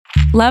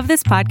Love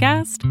this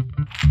podcast?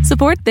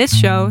 Support this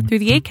show through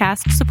the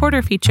Acast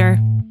supporter feature.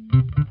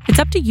 It's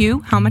up to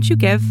you how much you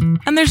give,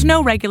 and there's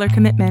no regular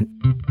commitment.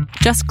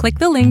 Just click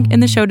the link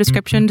in the show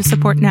description to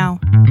support now.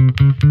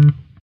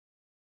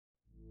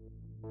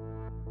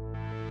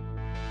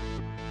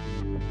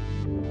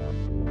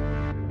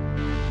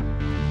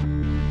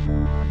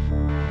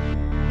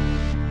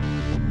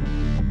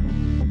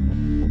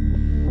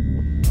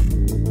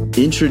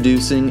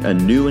 Introducing a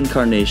new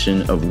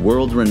incarnation of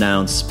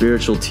world-renowned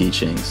spiritual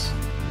teachings,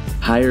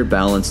 Higher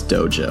Balance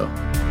Dojo.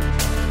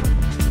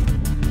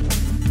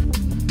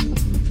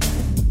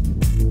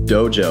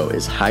 Dojo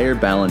is Higher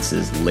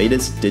Balance's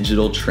latest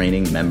digital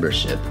training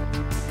membership.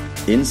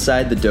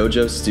 Inside the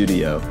Dojo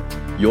studio,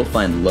 you'll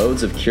find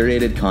loads of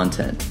curated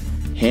content,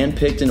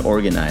 handpicked and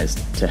organized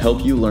to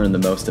help you learn the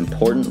most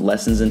important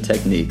lessons and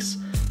techniques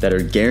that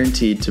are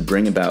guaranteed to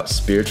bring about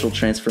spiritual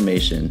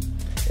transformation,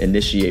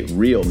 initiate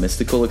real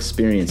mystical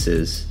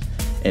experiences,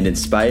 and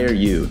inspire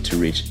you to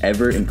reach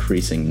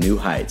ever-increasing new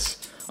heights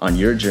on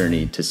your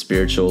journey to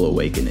spiritual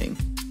awakening.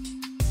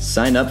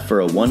 Sign up for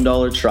a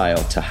 $1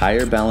 trial to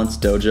Higher Balance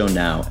Dojo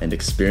now and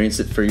experience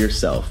it for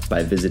yourself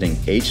by visiting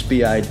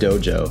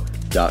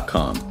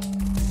hbidojo.com.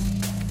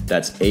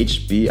 That's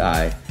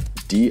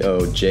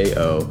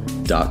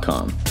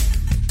hbidojo.com.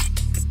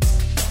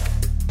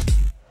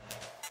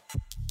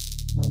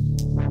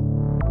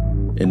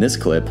 In this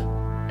clip,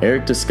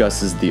 Eric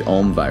discusses the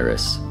Om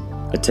virus,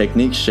 a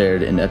technique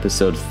shared in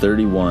episode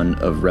 31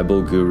 of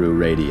Rebel Guru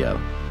Radio.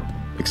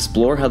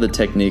 Explore how the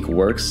technique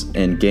works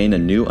and gain a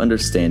new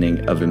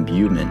understanding of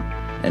imbuement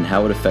and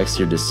how it affects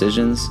your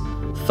decisions,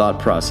 thought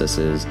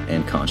processes,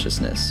 and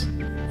consciousness.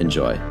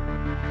 Enjoy.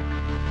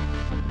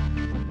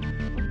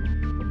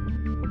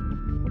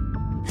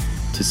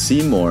 To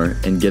see more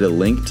and get a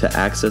link to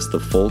access the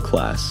full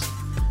class,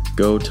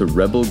 go to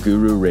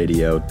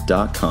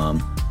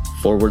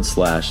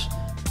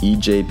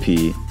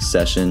rebelgururadio.com/EJP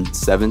Session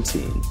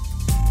 17.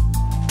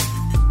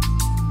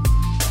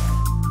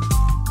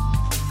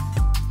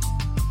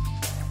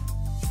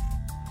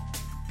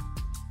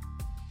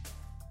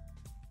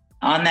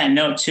 On that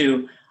note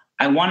too,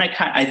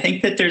 I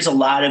think that there's a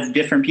lot of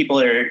different people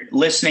that are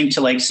listening to,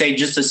 like, say,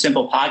 just a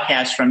simple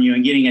podcast from you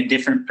and getting a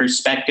different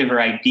perspective or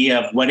idea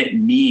of what it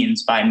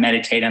means by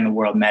meditate on the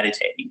world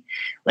meditating.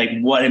 Like,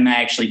 what am I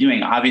actually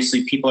doing?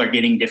 Obviously, people are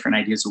getting different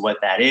ideas of what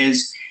that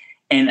is.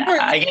 And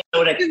I get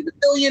what the $1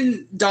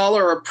 billion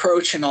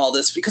approach in all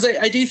this, because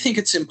I do think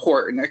it's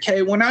important.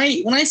 Okay, when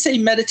I say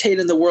meditate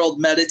in the world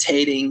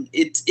meditating,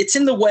 it's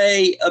in the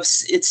way of,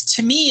 it's,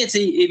 to me, it's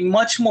a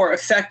much more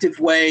effective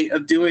way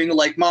of doing,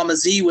 like Mama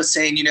Z was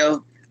saying,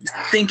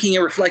 thinking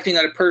and reflecting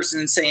on a person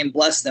and saying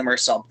bless them or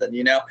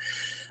something.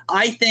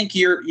 I think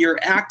you're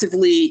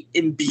actively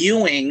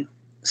imbuing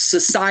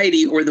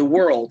society or the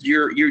world.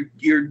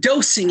 You're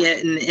dosing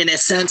it in a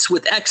sense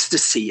with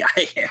ecstasy.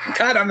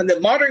 I'm in the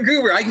modern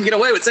guru. I can get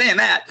away with saying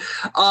that.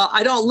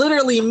 I don't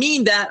literally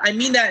mean that. I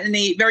mean that in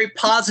a very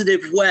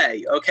positive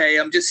way. Okay,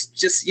 I'm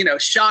just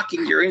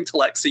shocking your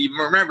intellect so you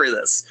remember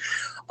this.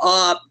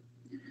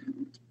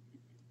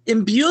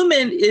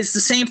 Imbuement is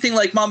the same thing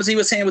like Mama Z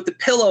was saying with the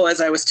pillow. As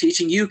I was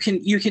teaching, you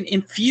can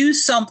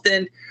infuse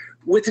something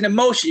with an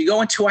emotion. You go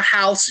into a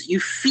house, you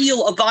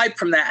feel a vibe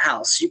from that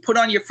house. You put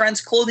on your friend's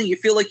clothing, you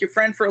feel like your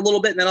friend for a little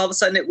bit, and then all of a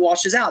sudden it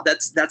washes out.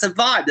 That's a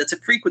vibe. That's a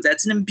frequency.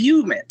 That's an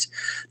imbuement.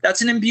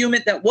 That's an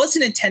imbuement that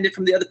wasn't intended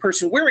from the other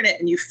person wearing it,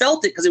 and you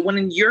felt it because it went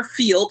in your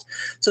field.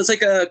 So it's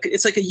like a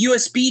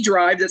USB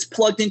drive that's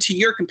plugged into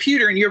your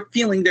computer, and you're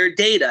feeling their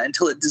data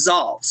until it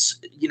dissolves.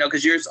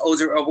 Because yours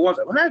overwhelmed.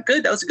 Well,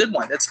 good. That was a good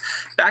one. That's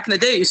back in the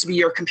day. It used to be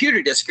your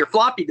computer disk, your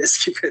floppy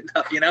disk.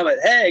 But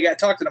hey, I got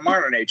to talk to the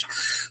modern age.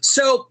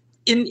 So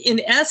in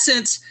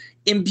essence,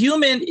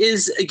 imbuement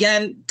is,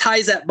 again,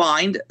 ties that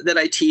bind that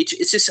I teach.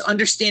 It's just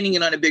understanding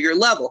it on a bigger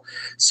level.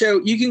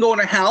 So you can go in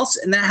a house,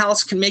 and that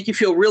house can make you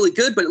feel really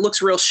good, but it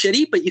looks real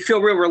shitty, but you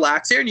feel real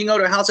relaxed there. And you can go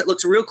to a house that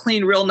looks real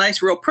clean, real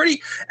nice, real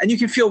pretty, and you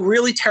can feel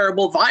really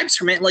terrible vibes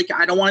from it, like,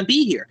 I don't want to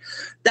be here.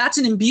 That's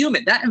an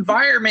imbuement. That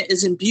environment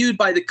is imbued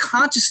by the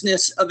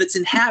consciousness of its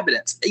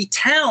inhabitants. A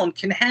town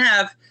can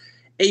have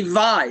a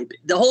vibe.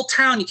 The whole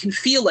town, you can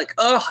feel like,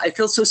 oh, I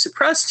feel so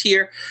suppressed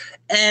here.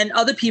 And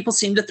other people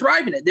seem to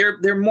thrive in it.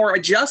 They're more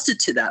adjusted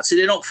to that, so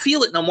they don't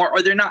feel it no more,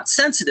 or they're not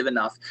sensitive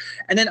enough.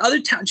 And then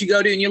other towns you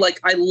go to and you're like,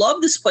 I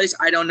love this place.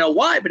 I don't know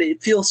why, but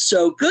it feels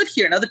so good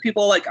here. And other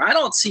people are like, I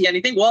don't see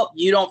anything. Well,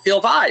 you don't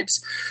feel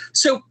vibes.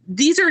 So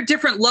these are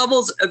different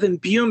levels of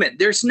imbuement.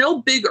 There's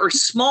no big or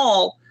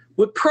small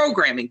with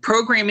programming.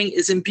 Programming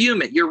is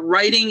imbuement. You're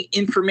writing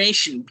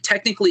information,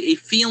 technically a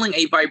feeling,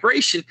 a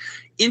vibration,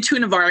 into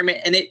an environment,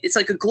 and it's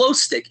like a glow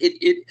stick.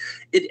 It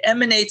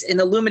emanates an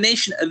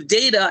illumination of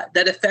data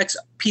that affects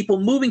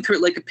people moving through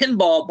it like a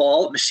pinball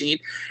ball machine,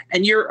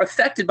 and you're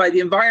affected by the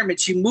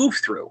environments you move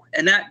through,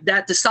 and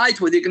that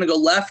decides whether you're going to go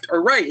left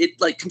or right. It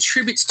like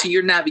contributes to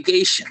your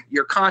navigation,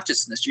 your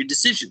consciousness, your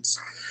decisions.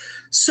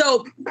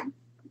 So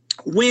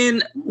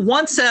when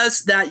one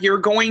says that you're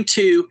going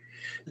to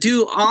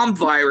do Om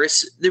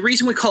virus, the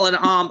reason we call it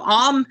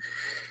Om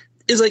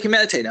is like you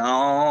meditate.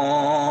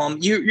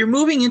 You're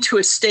moving into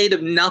a state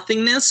of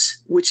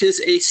nothingness, which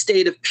is a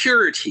state of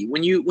purity.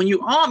 When you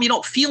you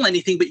don't feel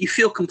anything, but you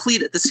feel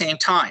complete at the same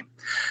time.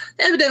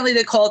 Evidently,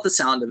 they call it the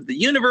sound of the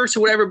universe or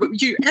whatever,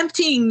 but you're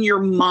emptying your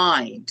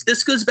mind.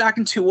 This goes back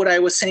into what I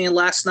was saying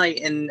last night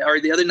or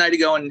the other night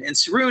ago in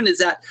Saroon, is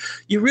that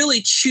you're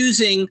really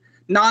choosing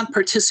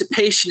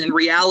non-participation in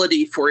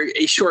reality for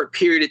a short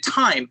period of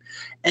time.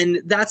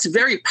 And that's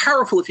very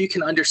powerful if you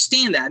can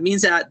understand that. It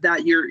means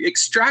that you're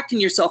extracting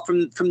yourself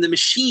from the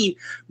machine,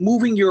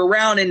 moving you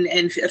around and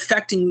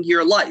affecting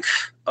your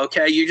life.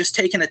 Okay, you're just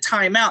taking a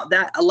time out.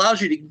 That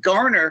allows you to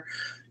garner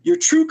your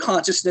true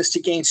consciousness to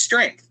gain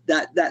strength,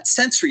 that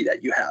sensory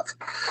that you have.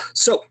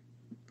 So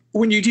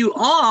when you do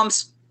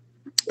OMS,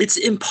 it's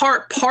in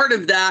part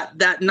of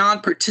that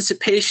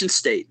non-participation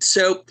state.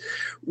 So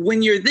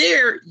when you're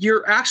there,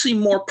 you're actually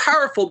more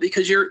powerful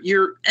because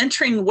you're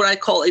entering what I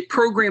call a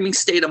programming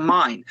state of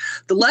mind.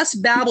 The less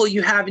babble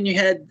you have in your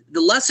head,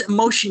 the less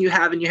emotion you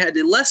have in your head,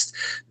 the less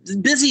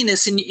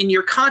busyness in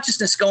your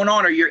consciousness going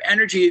on, or your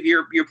energy of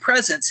your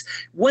presence.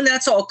 When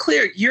that's all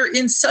clear, you're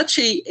in such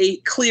a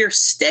clear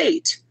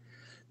state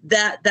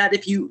that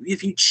if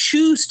you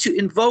choose to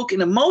invoke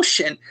an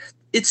emotion,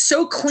 it's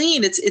so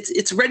clean,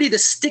 it's ready to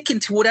stick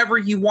into whatever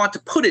you want to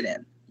put it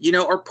in,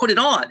 or put it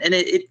on, and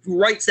it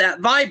writes that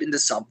vibe into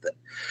something.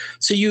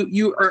 So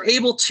you are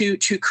able to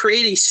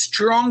create a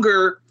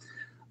stronger,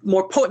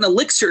 more potent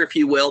elixir, if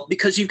you will,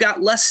 because you've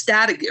got less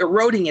static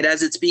eroding it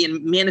as it's being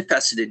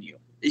manifested in you.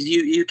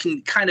 You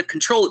can kind of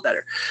control it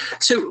better.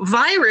 So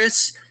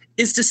virus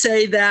is to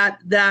say that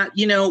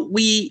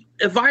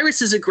a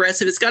virus is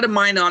aggressive. It's got a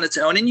mind on its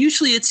own, and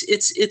usually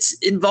it's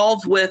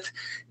involved with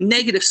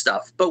negative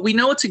stuff. But we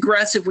know it's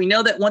aggressive. We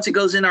know that once it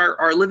goes in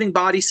our living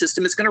body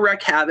system, it's going to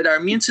wreak havoc. Our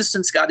immune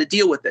system's got to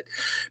deal with it.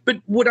 But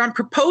what I'm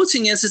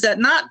proposing is that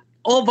not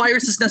all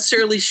viruses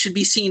necessarily should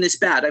be seen as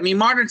bad. I mean,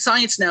 modern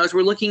science now is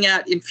we're looking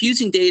at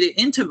infusing data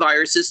into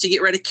viruses to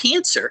get rid of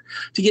cancer,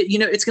 to get,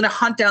 it's going to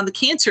hunt down the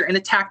cancer and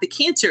attack the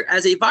cancer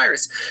as a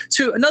virus.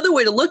 So another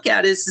way to look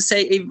at it is to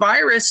say a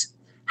virus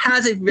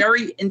has a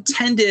very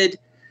intended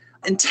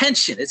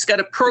intention. It's got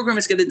a program,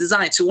 it's got a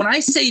design. So when I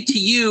say to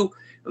you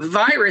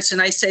virus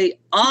and I say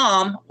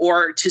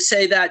or to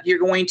say that you're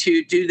going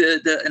to do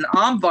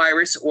an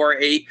virus or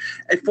a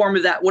form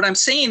of that, what I'm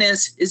saying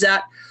is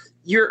that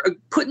you're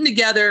putting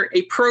together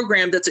a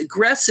program that's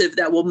aggressive,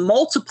 that will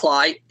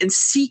multiply and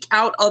seek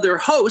out other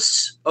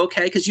hosts,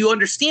 okay? Because you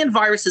understand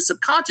viruses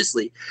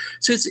subconsciously.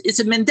 So it's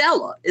a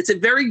Mandela. It's a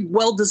very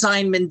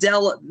well-designed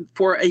Mandela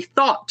for a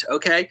thought,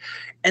 okay?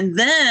 And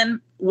then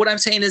what I'm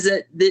saying is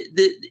that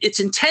its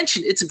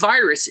intention, its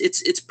virus,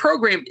 its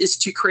program is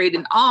to create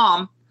an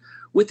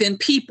within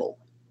people,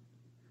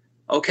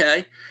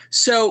 okay?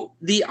 So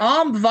the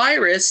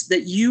virus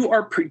that you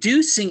are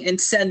producing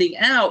and sending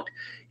out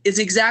is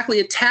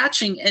exactly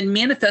attaching and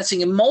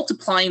manifesting and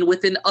multiplying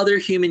within other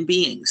human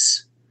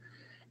beings.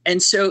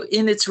 And so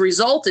in its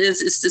result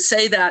is to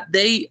say that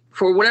they,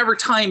 for whatever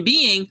time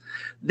being,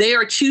 they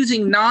are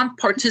choosing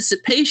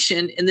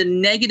non-participation in the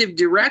negative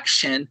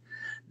direction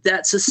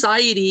that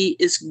society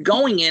is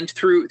going in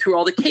through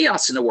all the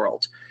chaos in the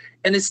world.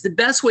 And it's the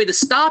best way to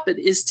stop it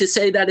is to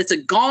say that it's a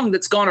gong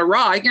that's gone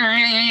awry,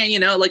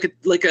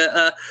 like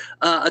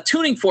a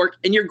tuning fork,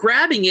 and you're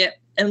grabbing it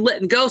and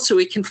letting go so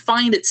it can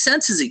find its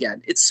senses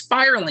again. It's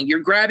spiraling. You're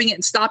grabbing it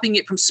and stopping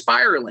it from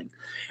spiraling.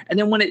 And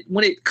then when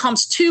it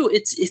comes to,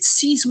 it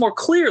sees more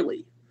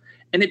clearly,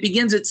 and it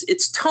begins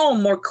its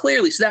tone more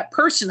clearly. So that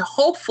person,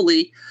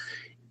 hopefully,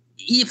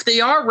 if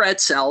they are red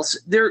cells,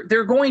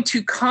 they're going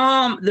to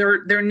calm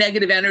their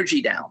negative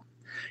energy down.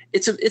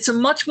 It's a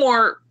much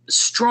more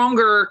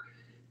stronger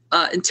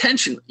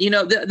intention.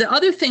 The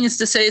other thing is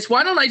to say is,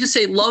 why don't I just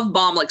say love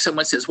bomb like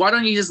someone says? Why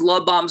don't you just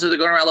love bombs, or they're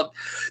going around love?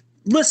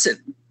 Listen.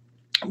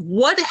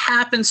 What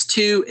happens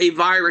to a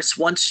virus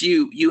once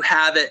you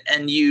have it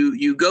and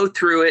you go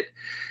through it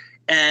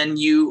and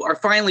you are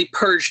finally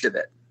purged of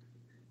it?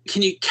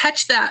 Can you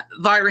catch that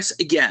virus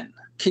again?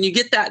 Can you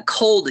get that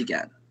cold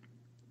again?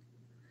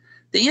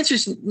 The answer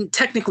is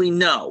technically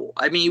no.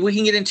 I mean, we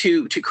can get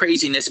into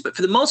craziness, but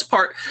for the most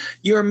part,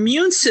 your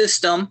immune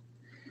system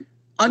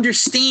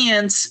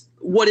understands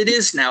what it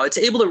is now. It's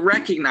able to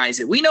recognize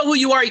it. We know who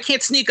you are. You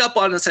can't sneak up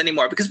on us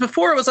anymore, because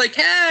before it was like,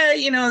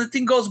 hey, the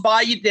thing goes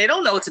by, they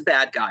don't know it's a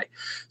bad guy.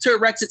 So it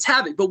wreaks its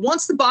havoc. But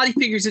once the body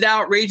figures it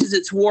out, rages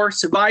its war,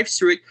 survives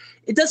through it,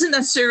 it doesn't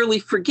necessarily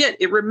forget.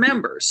 It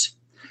remembers.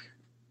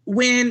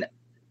 When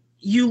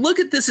you look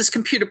at this as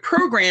computer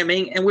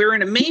programming and we're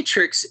in a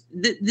matrix,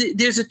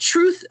 there's a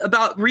truth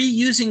about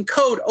reusing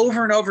code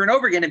over and over and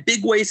over again in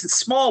big ways and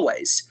small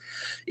ways.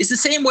 It's the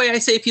same way I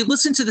say, if you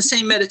listen to the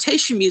same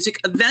meditation music,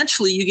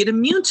 eventually you get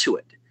immune to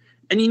it,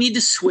 and you need to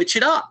switch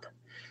it up.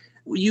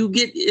 You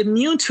get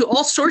immune to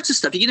all sorts of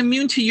stuff. You get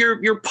immune to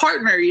your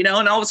partner, and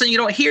all of a sudden you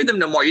don't hear them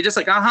no more. You're just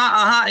like,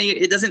 and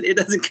it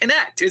doesn't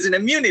connect. There's an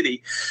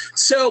immunity.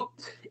 So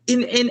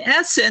in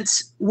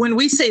essence, when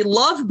we say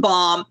love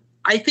bomb,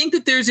 I think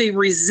that there's a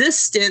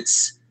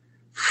resistance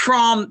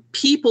from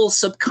people's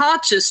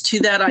subconscious to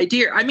that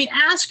idea. I mean,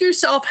 ask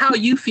yourself how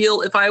you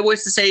feel if I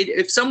was to say,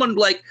 if someone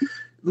like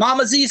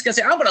Mama Z is going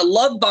to say, I'm going to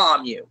love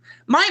bomb you.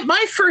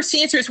 My first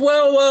answer is,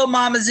 whoa,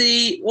 Mama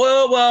Z,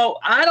 whoa,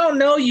 I don't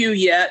know you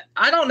yet.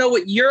 I don't know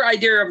what your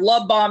idea of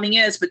love bombing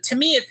is, but to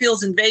me, it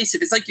feels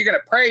invasive. It's like you're going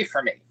to pray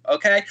for me,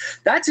 okay?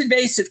 That's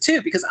invasive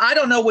too, because I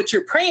don't know what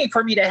you're praying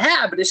for me to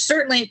have, but it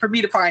certainly ain't for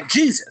me to find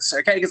Jesus,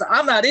 okay? Because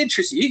I'm not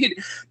interested. You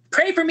could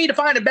pray for me to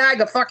find a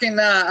bag of fucking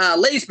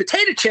Lay's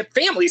potato chip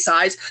family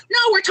size. No,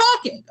 we're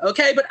talking,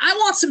 okay? But I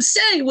want some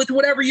say with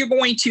whatever you're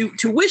going to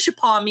wish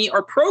upon me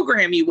or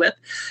program me with,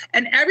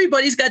 and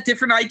everybody's got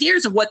different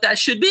ideas of what that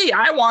should be.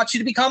 I want you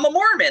to become a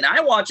Mormon.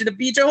 I want you to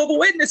be Jehovah's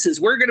Witnesses.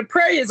 We're going to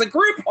pray as a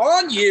group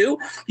on you,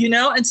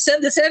 and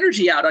send this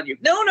energy out on you.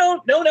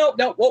 No.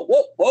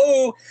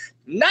 Whoa.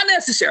 Not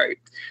necessary.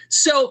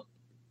 So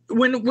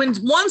when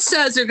one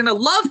says they're going to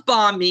love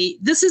bomb me,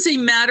 this is a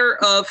matter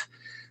of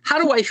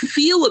how do I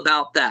feel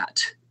about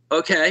that?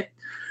 Okay.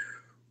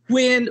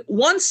 When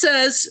one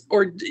says,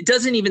 or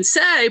doesn't even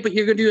say, but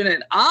you're going to do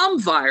an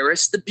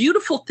virus, the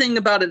beautiful thing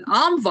about an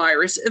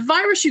virus, a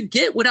virus you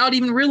get without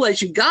even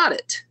realize you got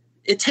it.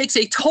 It takes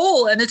a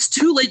toll and it's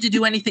too late to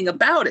do anything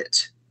about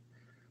it.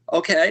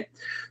 Okay.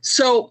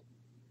 So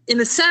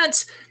in a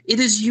sense, it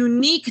is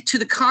unique to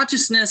the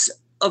consciousness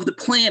of the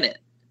planet.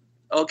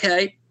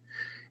 Okay.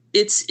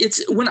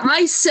 It's when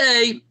I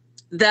say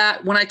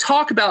that, when I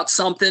talk about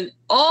something,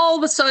 all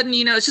of a sudden,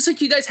 it's just like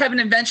you guys have an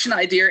invention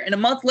idea, and a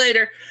month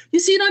later,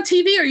 you see it on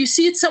TV or you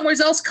see it somewhere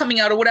else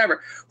coming out or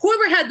whatever.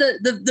 Whoever had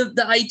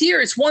the idea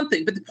is one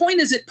thing, but the point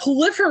is it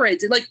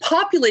proliferates, it like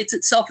populates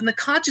itself in the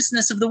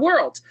consciousness of the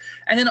world.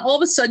 And then all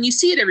of a sudden you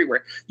see it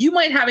everywhere. You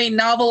might have a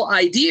novel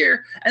idea,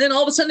 and then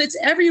all of a sudden it's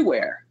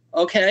everywhere.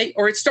 Okay.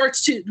 Or it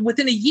starts to,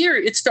 within a year,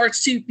 it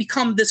starts to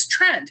become this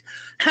trend.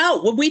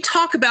 When we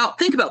talk about,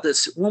 think about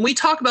this, when we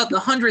talk about the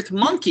 100th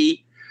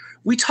monkey,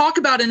 we talk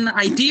about an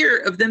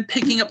idea of them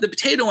picking up the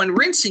potato and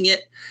rinsing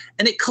it,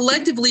 and it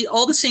collectively,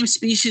 all the same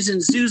species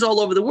in zoos all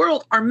over the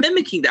world are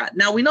mimicking that.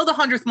 Now, we know the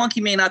 100th monkey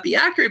may not be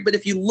accurate, but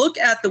if you look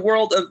at the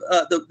world of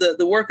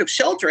the work of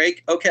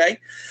Sheldrake, okay,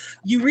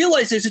 you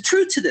realize there's a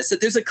truth to this,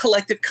 that there's a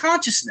collective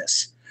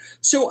consciousness.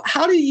 So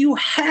how do you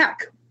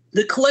hack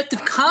the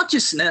collective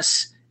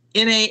consciousness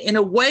in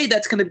a way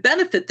that's going to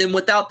benefit them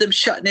without them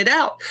shutting it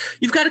out?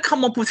 You've got to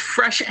come up with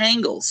fresh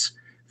angles.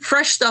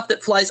 Fresh stuff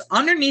that flies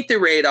underneath the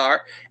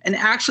radar and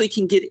actually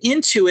can get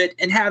into it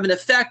and have an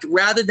effect,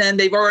 rather than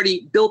they've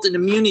already built an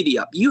immunity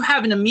up. You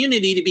have an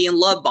immunity to be in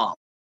love bomb.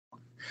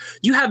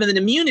 You have an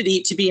immunity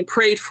to being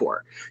prayed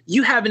for.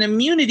 You have an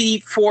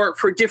immunity for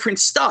different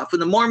stuff. When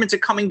the Mormons are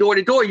coming door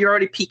to door, you're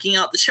already peeking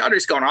out the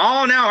shutters going,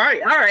 oh, no, all right.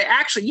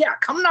 Actually, yeah,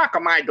 come knock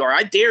on my door.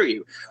 I dare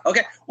you.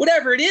 Okay,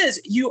 whatever it is,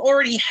 you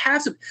already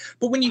have some.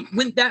 But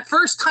when that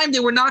first time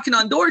they were knocking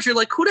on doors, you're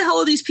like, who the hell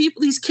are these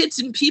people, these kids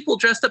and people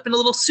dressed up in a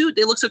little suit?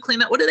 They look so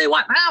clean. What do they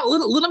want?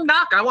 Let them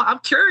knock. I'm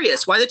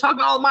curious. Why are they talking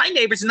to all my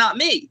neighbors and not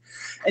me?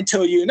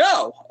 Until you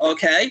know,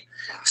 okay?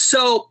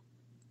 So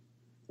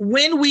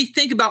when we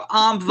think about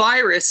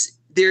virus,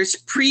 there's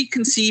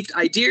preconceived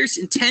ideas,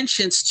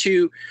 intentions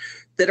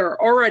that are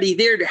already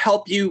there to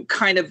help you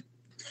kind of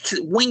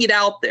wing it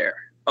out there.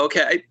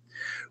 Okay,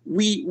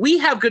 we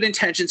have good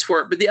intentions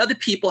for it, but the other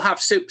people have.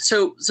 So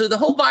the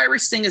whole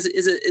virus thing is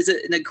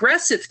an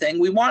aggressive thing.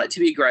 We want it to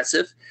be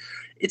aggressive.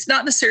 It's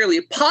not necessarily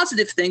a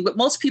positive thing, but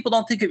most people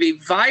don't think of a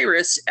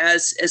virus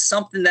as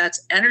something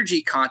that's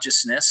energy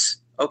consciousness.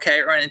 Okay,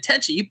 or an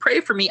intention. You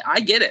pray for me, I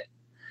get it.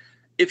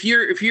 If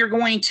you're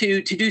going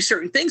to do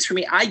certain things for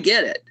me, I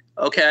get it.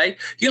 Okay.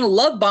 You're going to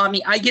love bomb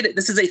me. I get it.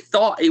 This is a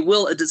thought, a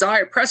will, a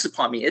desire pressed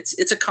upon me.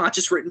 It's a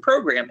conscious written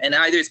program, and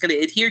either it's going to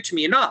adhere to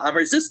me or not. I'm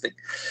resisting.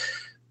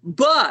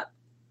 But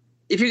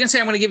if you're going to say,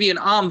 I'm going to give you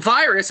an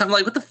virus, I'm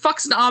like, what the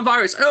fuck's an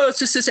virus? Oh, it's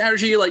just this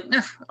energy. You're like,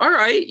 all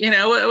right.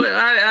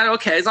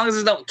 Okay. As long as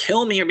it don't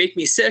kill me or make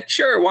me sick.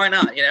 Sure. Why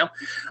not?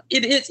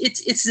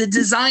 It's the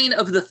design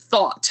of the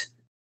thought.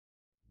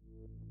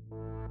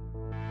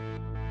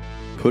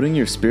 Putting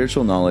your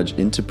spiritual knowledge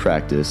into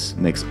practice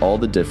makes all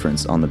the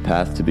difference on the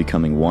path to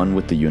becoming one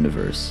with the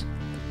universe.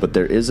 But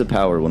there is a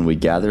power when we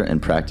gather and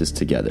practice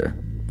together,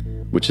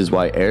 which is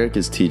why Eric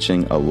is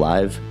teaching a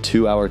live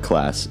 2-hour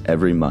class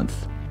every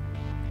month.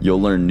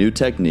 You'll learn new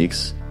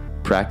techniques,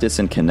 practice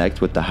and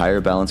connect with the Higher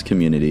Balance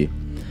community,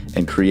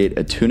 and create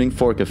a tuning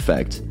fork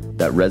effect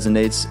that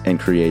resonates and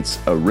creates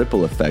a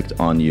ripple effect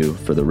on you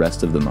for the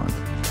rest of the month.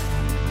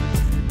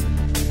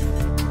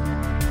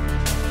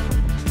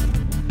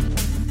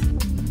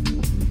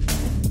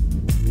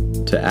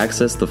 To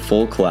access the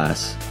full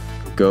class,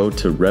 go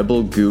to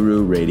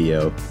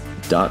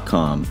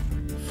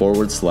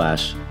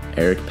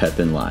rebelgururadio.com/Eric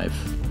Pepin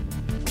Live.